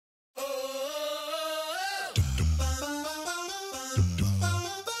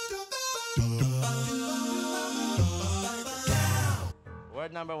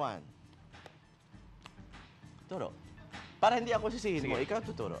number 1. Turo. Para hindi ako sisihin mo, ikaw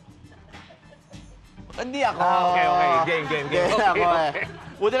tuturo. Hindi ako. Okay. Game. Ako eh.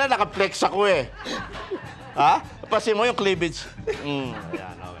 Buti na naka-flex ako eh. Ha? Pasin mo yung cleavage. Ayan,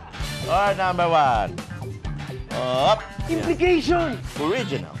 okay. Or number 1. Up. Implication.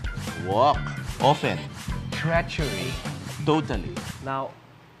 Original. Walk. Often. Treachery. Totally. Now,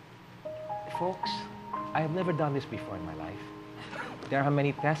 folks, I have never done this before in my life. There are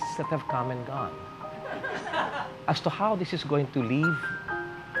many tests that have come and gone. As to how this is going to leave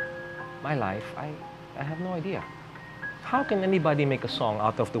my life, I have no idea. How can anybody make a song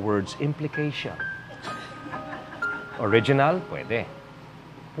out of the words implication? Original, puede.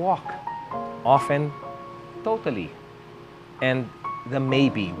 Walk, often, totally. And the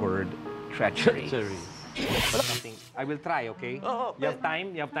maybe word, treachery. Something. I will try, okay? Oh, you have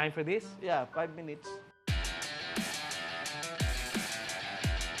time? You have time for this? Yeah, 5 minutes.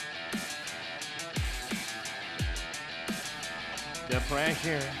 The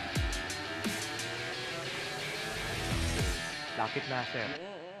pressure. Lapit na, sir.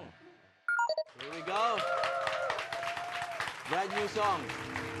 Here we go. Brand new song.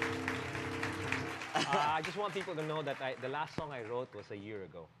 I just want people to know that the last song I wrote was a year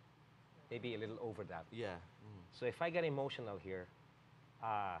ago. Maybe a little over that. Yeah. So if I get emotional here,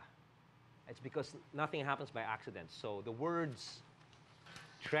 it's because nothing happens by accident. So the words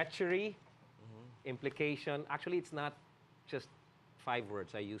treachery, implication, actually it's not just 5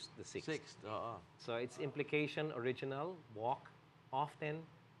 words. I used the 6th. So it's implication, original, walk, often,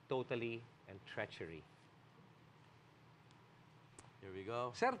 totally, and treachery. Here we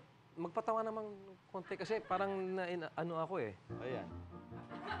go. Sir, magpatawa namang konti kasi parang ano ako eh. Ayan.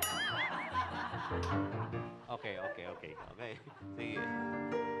 Okay. Okay. Sige.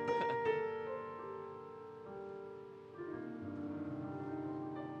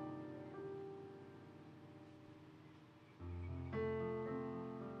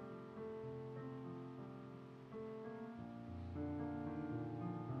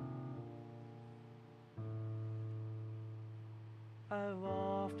 I've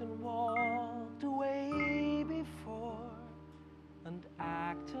often walked away before an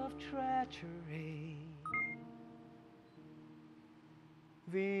act of treachery.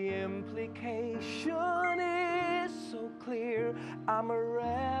 The implication is so clear. I'm a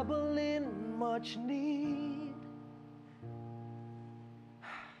rebel in much need.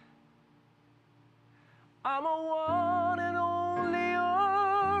 I'm a one and only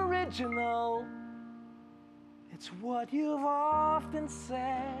original. It's what you've often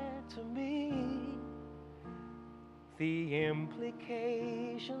said to me. The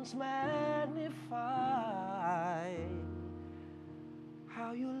implications magnify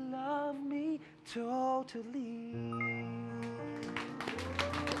how you love me totally.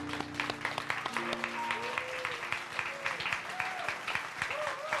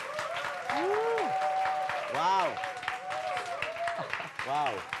 Wow.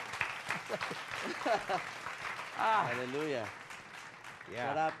 Wow. Hallelujah. Yeah.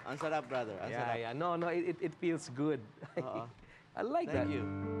 Sarap. Ang sarap, brother. Ang sarap. Yeah. No, it feels good. I like that. Thank you.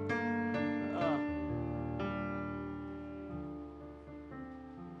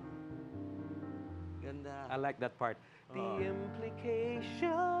 Ganda. I like that part. The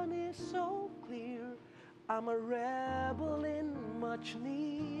implication is so clear. I'm a rebel in much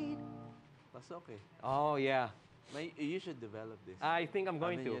need. That's okay. Oh, yeah. You should develop this. I think I'm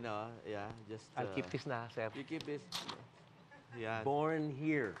going to. You know, yeah, just... I'll keep this na, sir. You keep this. Yeah. Born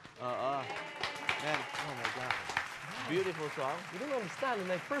here. Man, oh my God. Beautiful song. You don't understand.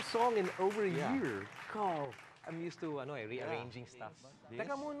 My first song in over a Yeah. year. God, I'm used to rearranging stuff.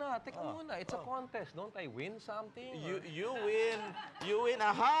 Teka muna. It's a contest. Don't I win something? You win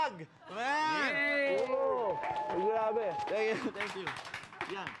a hug, man. Yay! Oh, grabe. Thank you.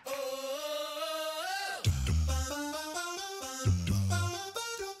 Yan.